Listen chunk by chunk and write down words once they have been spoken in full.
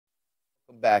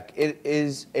Back. It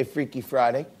is a Freaky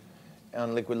Friday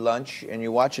on Liquid Lunch, and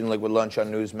you're watching Liquid Lunch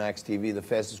on Newsmax TV, the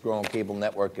fastest growing cable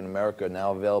network in America,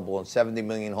 now available in 70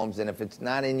 million homes. And if it's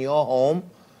not in your home,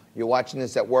 you're watching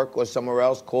this at work or somewhere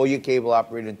else, call your cable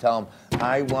operator and tell them,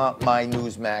 I want my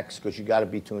Newsmax, because you got to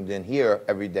be tuned in here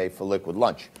every day for Liquid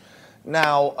Lunch.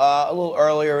 Now, a little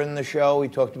earlier in the show, we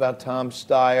talked about Tom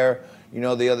Steyer. You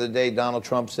know, the other day, Donald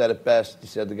Trump said it best. He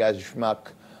said the guy's a schmuck.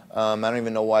 I don't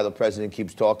even know why the president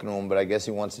keeps talking to him, but I guess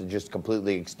he wants to just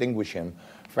completely extinguish him.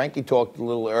 Frankie talked a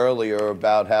little earlier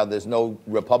about how there's no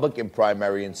Republican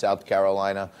primary in South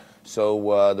Carolina,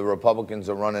 so the Republicans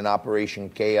are running Operation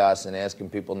Chaos and asking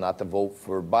people not to vote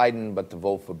for Biden, but to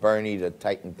vote for Bernie to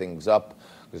tighten things up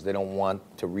because they don't want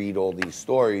to read all these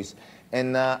stories.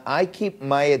 And I keep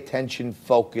my attention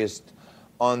focused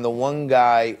on the one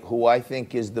guy who I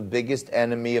think is the biggest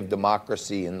enemy of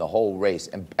democracy in the whole race.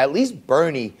 And at least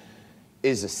Bernie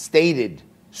is a stated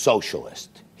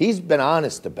socialist. He's been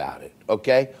honest about it,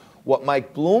 okay? What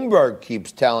Mike Bloomberg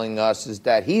keeps telling us is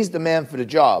that he's the man for the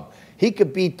job. He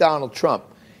could beat Donald Trump.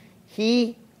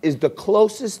 He is the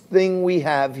closest thing we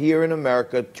have here in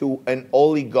America to an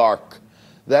oligarch.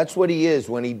 That's what he is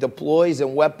when he deploys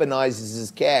and weaponizes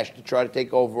his cash to try to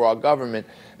take over our government.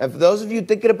 And for those of you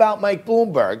thinking about Mike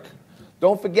Bloomberg,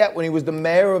 don't forget when he was the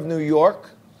mayor of New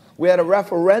York, we had a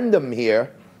referendum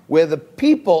here where the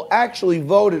people actually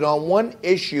voted on one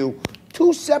issue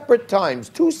 2 separate times,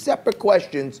 2 separate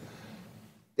questions.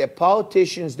 Their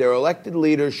politicians, their elected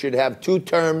leaders should have 2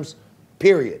 terms,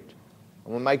 period.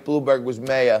 And when Mike Bloomberg was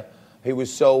mayor, he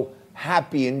was so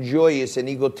happy and joyous and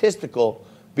egotistical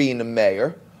being the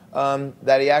mayor,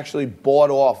 that he actually bought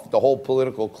off the whole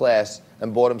political class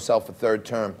and bought himself a 3rd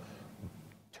term,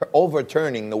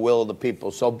 overturning the will of the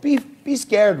people. So be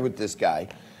scared with this guy.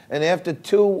 And after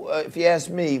 2, if you ask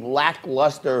me,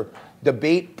 lackluster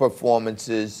debate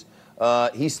performances,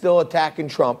 he's still attacking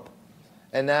Trump.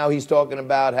 And now he's talking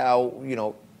about how, you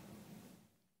know,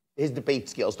 his debate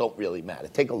skills don't really matter.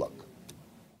 Take a look.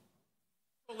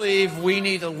 I believe we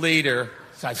need a leader.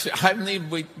 I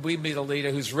believe we need a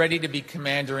leader who's ready to be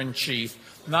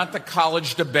commander-in-chief, not the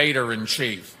college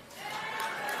debater-in-chief.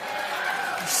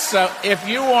 So if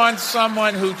you want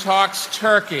someone who talks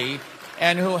turkey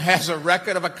and who has a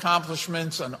record of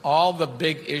accomplishments on all the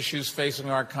big issues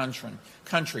facing our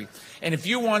country, and if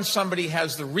you want somebody who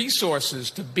has the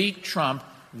resources to beat Trump,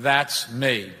 that's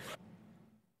me.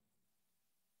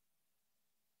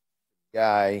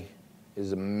 Guy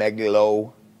is a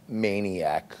megalomaniac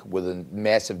with a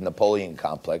massive Napoleon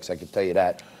complex, I can tell you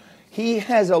that. He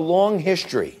has a long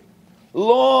history,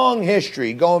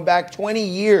 going back 20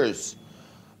 years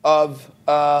of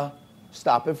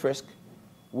stop and frisk,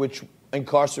 which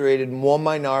incarcerated more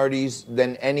minorities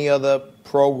than any other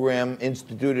program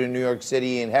instituted in New York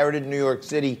City, inherited New York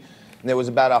City, and there was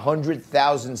about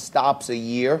 100,000 stops a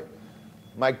year.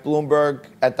 Mike Bloomberg,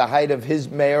 at the height of his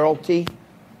mayoralty,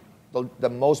 the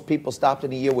most people stopped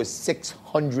in a year was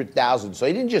 600,000. So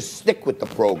he didn't just stick with the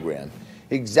program.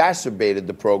 He exacerbated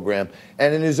the program.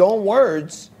 And in his own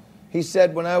words, he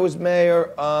said, when I was mayor,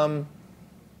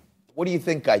 what do you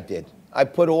think I did? I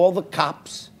put all the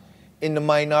cops in the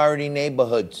minority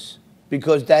neighborhoods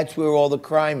because that's where all the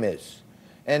crime is.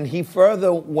 And he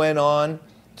further went on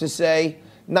to say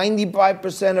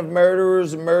 95% of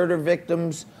murderers and murder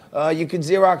victims, you can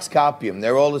Xerox copy them.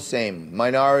 They're all the same.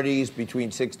 Minorities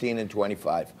between 16 and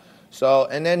 25. So,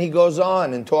 and then he goes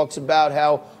on and talks about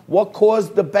how, what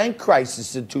caused the bank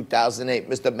crisis in 2008,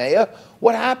 Mr. Mayor?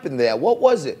 What happened there? What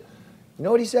was it? You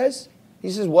know what he says? He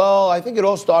says, well, I think it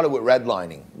all started with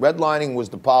redlining. Redlining was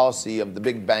the policy of the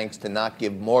big banks to not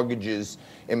give mortgages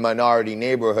in minority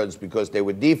neighborhoods because they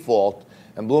would default.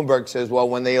 And Bloomberg says, well,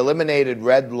 when they eliminated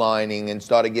redlining and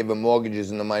started giving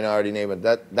mortgages in the minority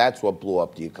neighborhood, that's what blew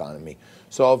up the economy.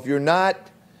 So if you're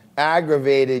not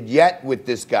aggravated yet with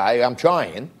this guy, I'm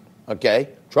trying, okay?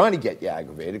 Trying to get you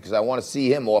aggravated because I want to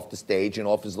see him off the stage and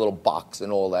off his little box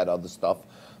and all that other stuff.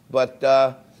 But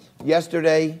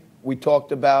yesterday we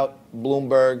talked about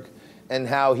Bloomberg and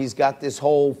how he's got this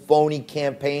whole phony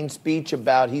campaign speech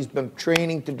about he's been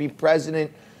training to be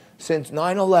president since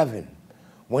 9/11.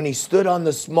 When he stood on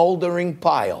the smoldering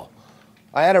pile.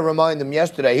 I had to remind him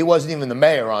yesterday, he wasn't even the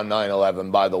mayor on 9/11,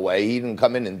 by the way. He didn't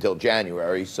come in until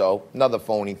January, so another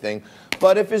phony thing.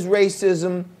 But if his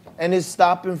racism and his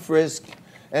stop and frisk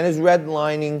and his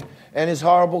redlining and his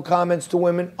horrible comments to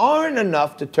women aren't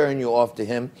enough to turn you off to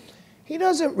him, he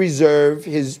doesn't reserve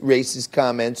his racist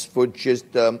comments for just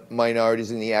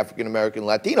minorities in the African-American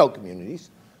Latino communities.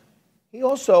 He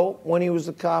also, when he was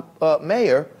the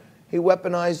mayor, he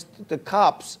weaponized the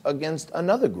cops against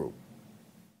another group.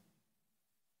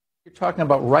 You're talking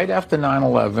about right after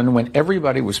 9/11, when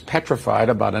everybody was petrified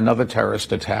about another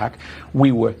terrorist attack.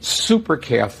 We were super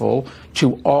careful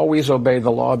to always obey the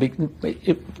law.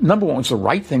 Number one, it's the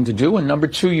right thing to do, and number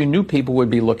two, you knew people would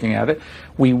be looking at it.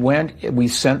 We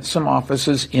sent some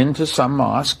officers into some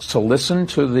mosques to listen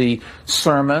to the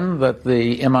sermon that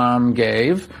the imam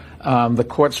gave. The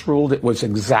courts ruled it was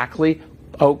exactly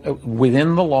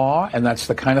within the law, and that's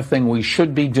the kind of thing we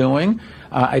should be doing.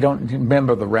 I don't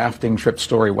remember the rafting trip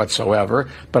story whatsoever,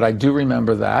 but I do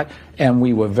remember that, and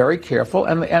we were very careful.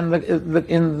 And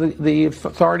the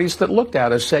authorities that looked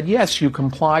at us said, yes, you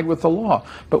complied with the law,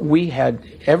 but we had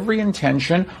every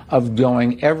intention of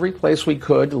going every place we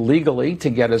could legally to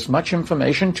get as much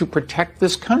information to protect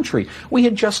this country. We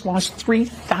had just lost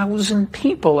 3,000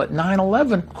 people at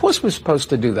 9/11. Of course, we're supposed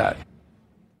to do that.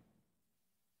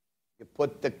 You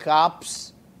put the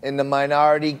cops in the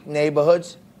minority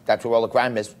neighborhoods. That's where all the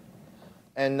crime is.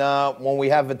 And when we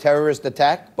have a terrorist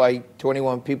attack by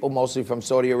 21 people, mostly from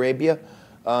Saudi Arabia,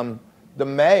 the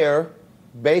mayor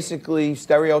basically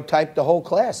stereotyped the whole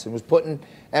class and was putting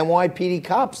NYPD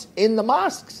cops in the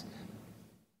mosques.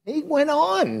 He went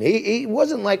on. He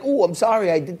wasn't like, oh, I'm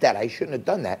sorry I did that. I shouldn't have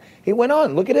done that. He went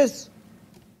on. Look at this.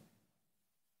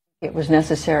 It was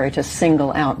necessary to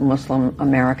single out Muslim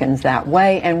Americans that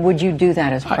way. And would you do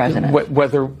that as president?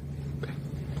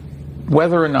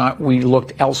 Whether or not we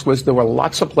looked elsewhere, there were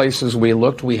lots of places we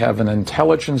looked. We have an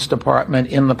intelligence department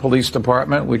in the police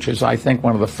department, which is, I think,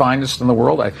 one of the finest in the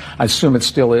world. I assume it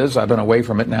still is. I've been away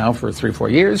from it now for 3 or 4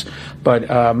 years. But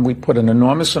we put an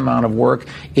enormous amount of work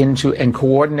into and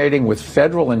coordinating with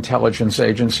federal intelligence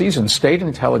agencies and state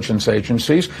intelligence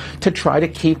agencies to try to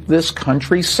keep this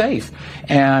country safe.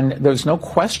 And there's no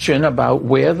question about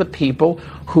where the people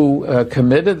who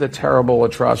committed the terrible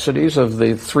atrocities of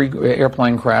the 3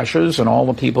 airplane crashes and all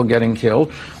the people getting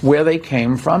killed, where they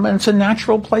came from, and it's a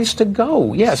natural place to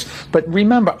go, yes. But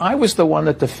remember, I was the one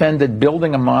that defended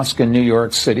building a mosque in New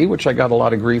York City, which I got a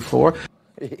lot of grief for.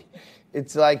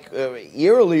 It's like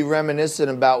eerily reminiscent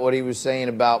about what he was saying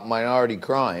about minority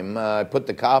crime. Put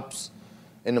the cops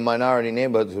in the minority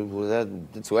neighborhoods.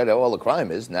 That's where all the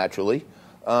crime is, naturally.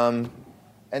 And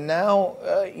now,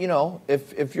 you know,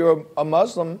 if you're a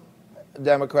Muslim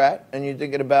Democrat and you're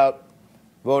thinking about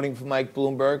voting for Mike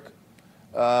Bloomberg,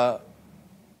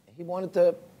 he wanted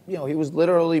to, you know, he was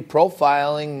literally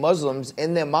profiling Muslims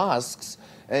in their mosques.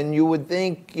 And you would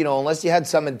think, you know, unless you had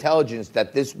some intelligence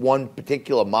that this one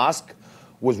particular mosque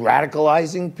was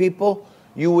radicalizing people,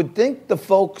 you would think the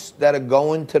folks that are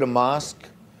going to the mosque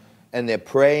and they're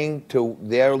praying to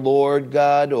their Lord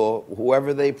God or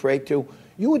whoever they pray to,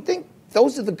 you would think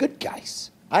those are the good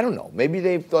guys. I don't know. Maybe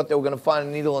they thought they were going to find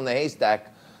a needle in the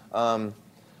haystack.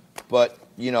 But,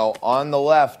 you know, on the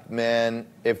left, man,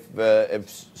 if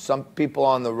some people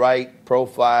on the right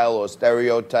profile or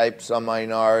stereotype some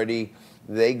minority,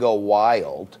 they go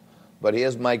wild. But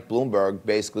here's Mike Bloomberg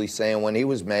basically saying when he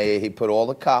was mayor, he put all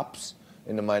the cops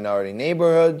in the minority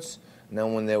neighborhoods. And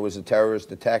then when there was a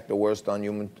terrorist attack, the worst on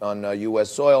U.S.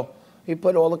 soil, he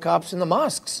put all the cops in the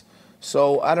mosques.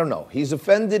 So I don't know. He's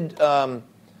offended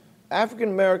African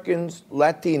Americans,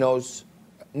 Latinos,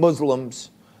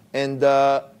 Muslims, and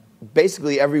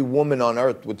basically every woman on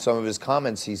earth with some of his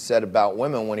comments he said about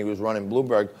women when he was running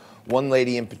Bloomberg. One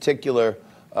lady in particular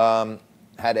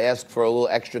had asked for a little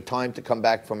extra time to come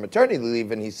back from maternity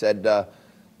leave, and he said,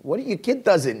 your kid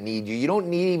doesn't need you. You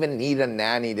don't even need a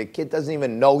nanny. The kid doesn't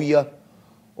even know you.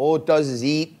 All it does is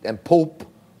eat and poop.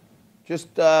 Just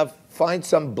find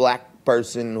some black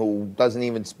person who doesn't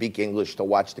even speak English to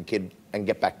watch the kid and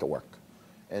get back to work.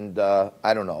 And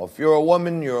I don't know. If you're a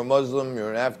woman, you're a Muslim, you're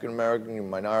an African-American, you're a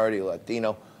minority,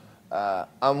 Latino,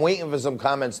 I'm waiting for some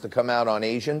comments to come out on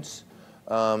Asians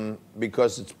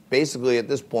because it's basically, at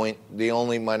this point, the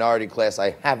only minority class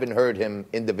I haven't heard him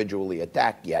individually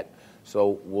attack yet.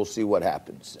 So we'll see what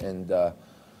happens. And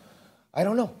I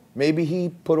don't know. Maybe he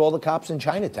put all the cops in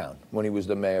Chinatown when he was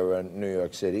the mayor of New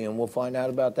York City, and we'll find out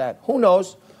about that. Who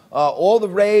knows? All the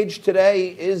rage today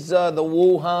is the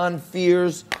Wuhan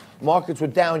fears. Markets were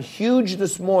down huge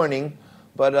this morning,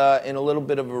 but in a little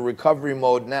bit of a recovery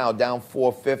mode now, down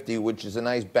 450, which is a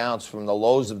nice bounce from the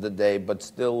lows of the day, but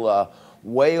still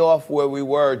way off where we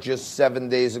were just 7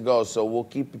 days ago. So we'll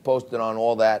keep you posted on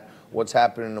all that, what's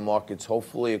happening in the markets.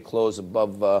 Hopefully it close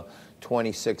above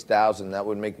 26,000. That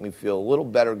would make me feel a little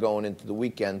better going into the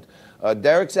weekend.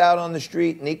 Derek's out on the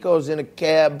street. Nico's in a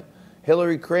cab.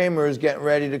 Hillary Kramer is getting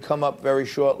ready to come up very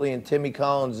shortly, and Timmy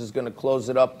Collins is going to close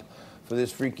it up for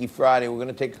this Freaky Friday. We're going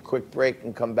to take a quick break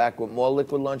and come back with more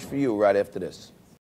Liquid Lunch for you right after this.